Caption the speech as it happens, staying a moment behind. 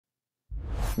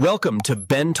Welcome to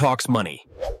Ben Talks Money.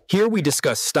 Here we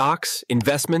discuss stocks,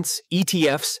 investments,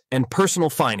 ETFs, and personal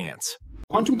finance.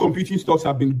 Quantum computing stocks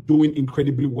have been doing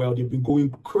incredibly well. They've been going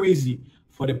crazy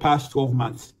for the past 12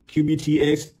 months.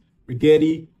 QBTS,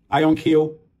 RGTI,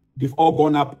 IONQ, they've all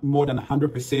gone up more than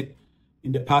 100%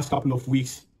 in the past couple of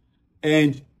weeks.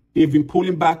 And they've been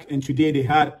pulling back, and today they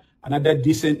had another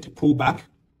decent pullback.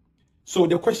 So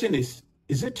the question is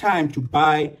it time to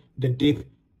buy the dip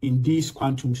in these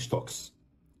quantum stocks?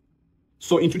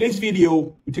 So in today's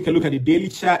video, we take a look at the daily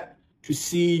chart to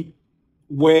see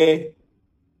where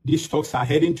these stocks are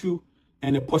heading to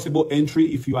and a possible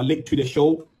entry. If you are late to the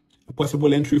show, a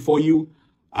possible entry for you.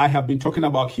 I have been talking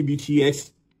about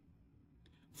QBTS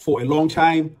for a long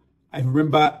time. I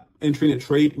remember entering a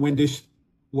trade when this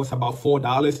was about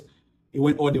 $4. It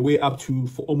went all the way up to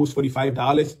almost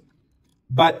 $45.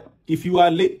 But if you are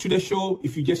late to the show,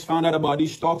 if you just found out about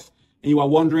these stocks and you are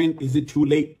wondering, is it too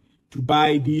late to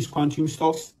buy these quantum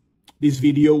stocks? This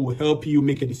video will help you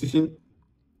make a decision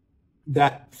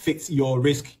that fits your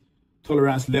risk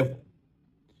tolerance level.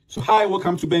 So hi,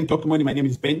 welcome to Ben Talk Money. My name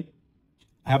is Ben.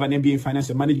 I have an MBA in Finance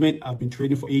and Management. I've been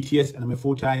trading for 8 years and I'm a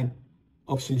full-time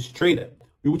options trader.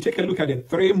 We will take a look at the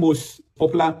three most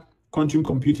popular quantum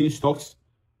computing stocks: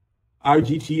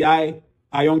 RGTI,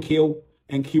 IONQ,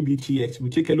 and QBTS. We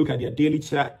take a look at their daily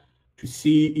chart to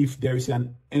see if there is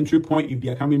an entry point, if they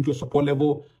are coming to a support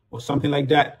level or something like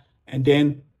that. And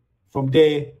then from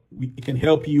there, it can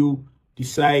help you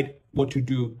decide what to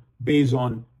do based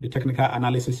on the technical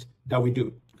analysis that we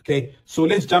do. Okay, so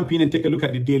let's jump in and take a look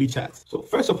at the daily charts. So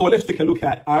first of all, let's take a look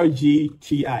at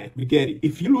RGTI. We get it.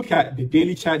 If you look at the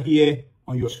daily chart here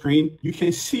on your screen, you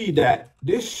can see that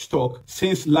this stock,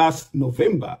 since last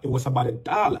November, it was about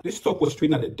 $1. This stock was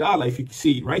trading at $1, if you can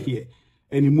see it right here,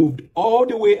 and it moved all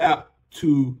the way up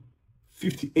to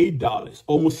 $58,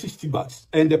 almost $60.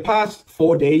 And the past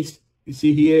 4 days, you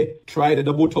see here, tried a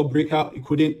double top breakout. It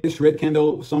couldn't. This red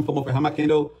candle, some form of a hammer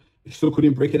candle, it still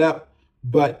couldn't break it up.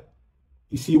 But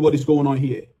you see what is going on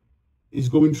here. It's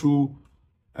going through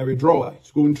a withdrawal.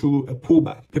 It's going through a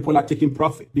pullback. People are taking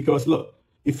profit because look,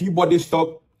 if you bought this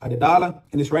stock at $1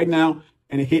 and it's right now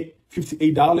and it hit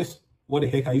 $58, what the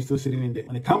heck are you still sitting in there?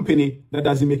 On a company that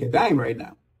doesn't make a dime right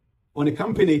now, on a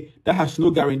company that has no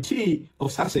guarantee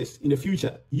of success in the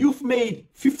future, you've made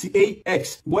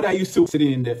 58x. What are you still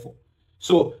sitting in there for?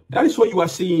 So that is what you are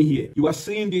seeing here. You are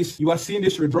seeing this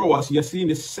withdrawals, you are seeing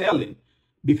this selling,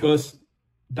 because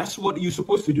that's what you're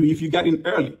supposed to do if you got in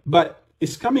early. But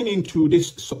it's coming into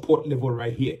this support level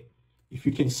right here. If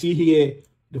you can see here,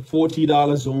 the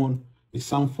 $40 zone is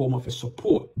some form of a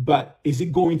support, but is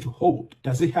it going to hold?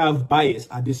 Does it have bias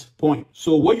at this point?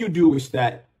 So what you do is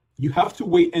that you have to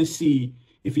wait and see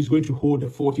if it's going to hold the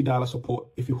 $40 support.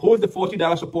 If it holds the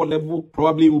 $40 support level,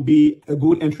 probably will be a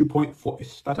good entry point for a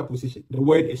starter position. The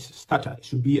word is starter. It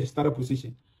should be a starter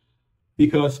position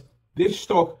because this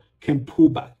stock can pull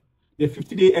back. The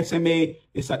 50-day SMA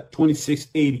is at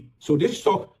 26.80. So this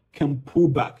stock can pull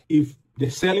back. If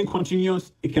the selling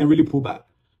continues, it can really pull back.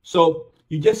 So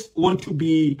you just want to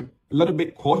be a little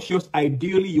bit cautious.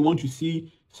 Ideally, you want to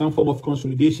see some form of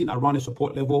consolidation around the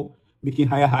support level, making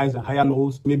higher highs and higher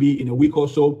lows, maybe in a week or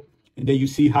so, and then you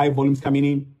see high volumes coming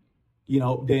in,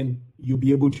 then you'll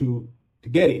be able to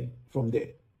get in from there.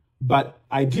 But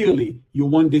ideally, you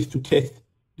want this to test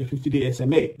the 50-day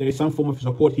SMA. There is some form of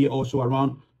support here also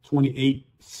around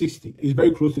 28.60. It's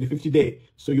very close to the 50-day,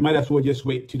 so you might as well just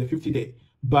wait to the 50-day.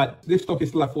 But this stock is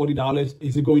still at $40.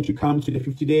 Is it going to come to the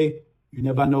 50-day? You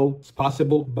never know. It's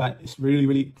possible, but it's really,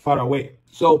 really far away.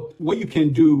 So what you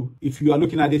can do, if you are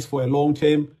looking at this for a long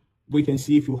term, we can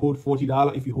see if you hold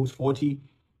 $40. If you hold 40,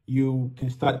 you can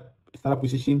start a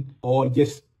position, or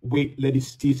just wait, let it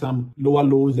see some lower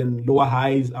lows and lower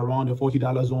highs around the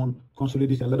 $40 zone,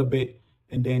 consolidate a little bit,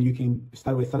 and then you can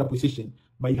start with a startup position.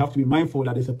 But you have to be mindful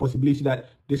that there's a possibility that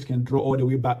this can draw all the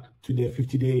way back to the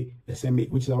 50-day SMA,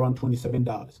 which is around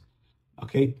 $27.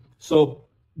 Okay, so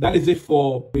that is it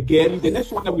for RGTI. The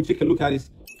next one that we take a look at is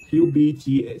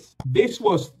QBTS. This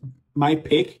was my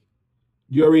pick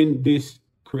during this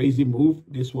crazy move.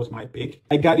 This was my pick.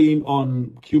 I got in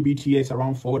on QBTS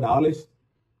around $4.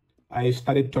 I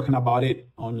started talking about it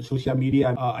on social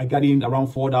media. I got in around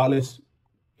 $4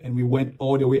 and we went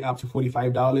all the way up to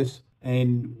 $45.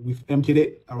 And we've emptied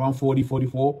it around 40,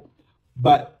 44.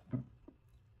 But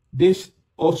this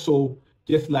also,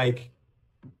 just like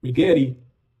RGTI,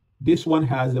 this one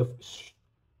has a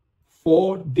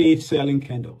 4-day selling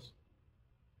candles.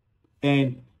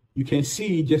 And you can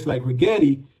see, just like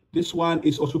RGTI, this one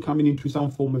is also coming into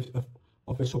some form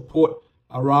of a support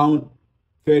around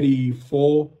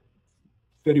 $34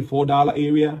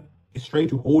 area. It's trying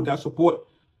to hold that support.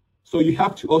 So you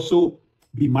have to also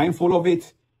be mindful of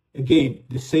it. Again,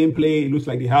 the same play, it looks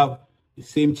like they have the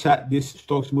same chart. These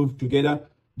stocks move together.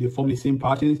 They form the same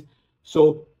patterns.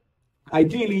 So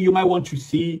ideally, you might want to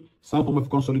see some form of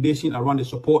consolidation around the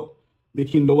support,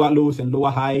 making lower lows and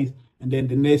lower highs, and then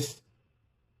the next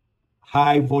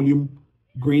high volume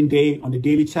green day on the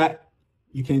daily chart,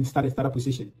 you can start a startup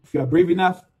position. If you are brave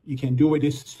enough, you can do it.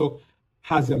 This stock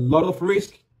has a lot of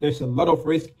risk. There's a lot of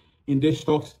risk in these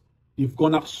stocks. They've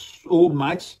gone up so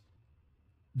much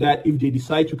that if they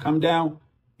decide to come down,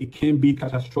 it can be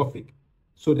catastrophic.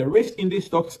 So the risk in these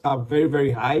stocks are very,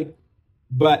 very high.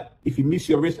 But if you miss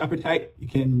your risk appetite, you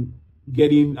can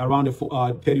get in around the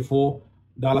 $34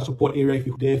 support area.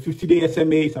 If the 50-day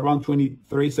SMA is around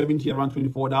 $23.70, around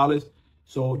 $24.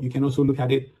 So you can also look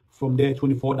at it from there,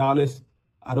 $24.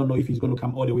 I don't know if it's going to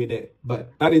come all the way there,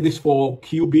 but that is this for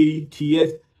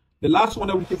QBTS. The last one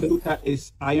that we take a look at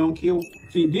is IONQ.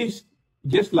 See, this,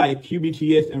 just like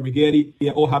QBTS and Rigetti,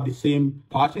 they all have the same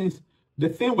patterns. The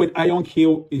thing with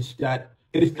IONQ is that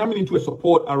it is coming into a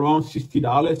support around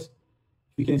 $60.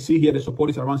 You can see here the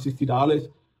support is around $60,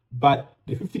 but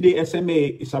the 50-day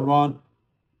SMA is around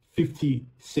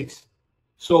 56.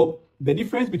 So the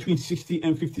difference between 60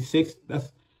 and 56,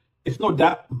 it's not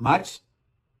that much,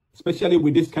 especially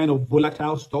with this kind of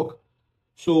volatile stock.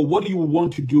 So what you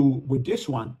want to do with this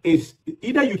one is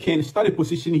either you can start a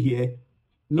position here,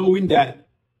 knowing that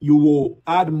you will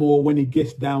add more when it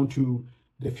gets down to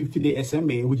the 50-day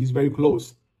SMA, which is very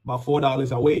close, about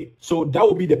 $4 away. So that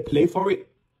will be the play for it.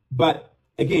 But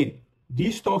again,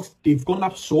 these stocks, they've gone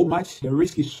up so much. The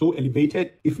risk is so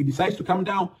elevated. If it decides to come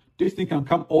down, this thing can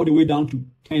come all the way down to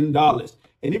 $10.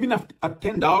 And even at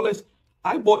 $10,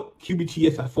 I bought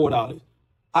QBTS at $4.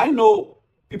 I know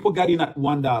people got in at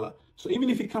 $1. So even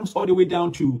if it comes all the way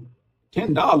down to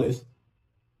 $10,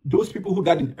 those people who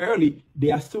got in early, they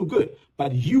are still good.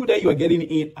 But you that you are getting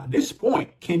in at this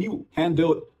point, can you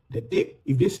handle the dip?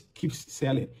 If this keeps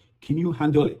selling, can you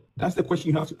handle it? That's the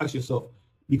question you have to ask yourself,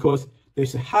 because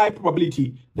there's a high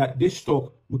probability that this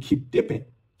stock will keep dipping.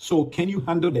 So can you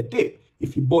handle the dip?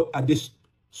 If you bought at this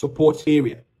support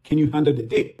area, can you handle the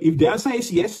dip? If the answer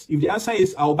is yes, if the answer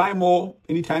is I'll buy more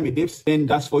anytime it dips, then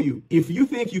that's for you. If you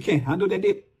think you can handle the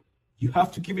dip, you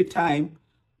have to give it time,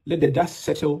 let the dust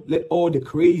settle, let all the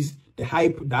craze, the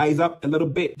hype dies up a little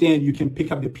bit, then you can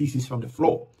pick up the pieces from the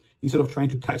floor instead of trying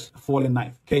to catch a falling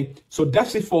knife, okay? So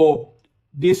that's it for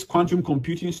this quantum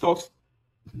computing stocks.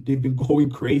 They've been going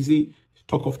crazy.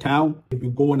 Talk of town. They've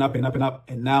been going up and up and up,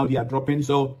 and now they are dropping.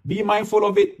 So be mindful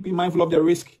of it. Be mindful of the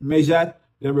risk. Measure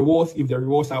the rewards if the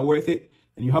rewards are worth it.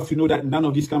 And you have to know that none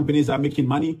of these companies are making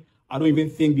money. I don't even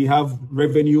think they have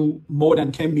revenue more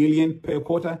than 10 million per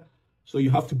quarter. So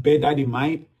you have to bear that in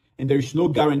mind. And there is no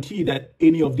guarantee that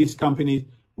any of these companies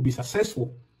will be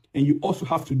successful. And you also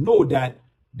have to know that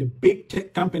the big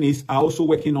tech companies are also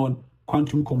working on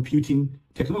quantum computing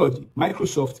technology.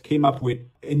 Microsoft came up with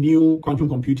a new quantum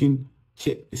computing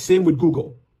chip. The same with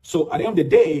Google. So at the end of the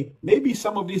day, maybe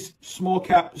some of these small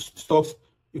cap stocks,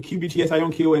 your QBTS,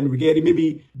 IONQ, and Rigetti,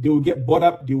 maybe they will get bought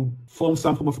up. They will form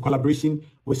some form of collaboration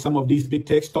with some of these big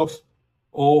tech stocks,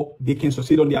 or they can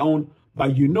succeed on their own.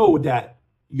 But you know that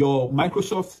your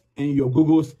Microsofts and your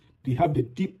Googles, they have the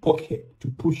deep pocket to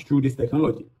push through this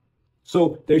technology.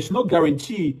 So there is no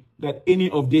guarantee that any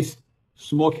of these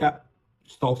small cap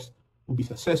stocks will be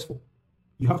successful.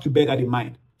 You have to bear that in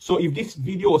mind. So if this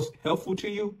video was helpful to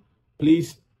you,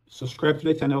 please subscribe to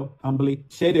the channel humbly,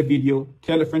 share the video,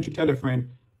 tell a friend to tell a friend,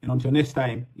 and until next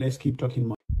time, let's keep talking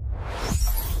more.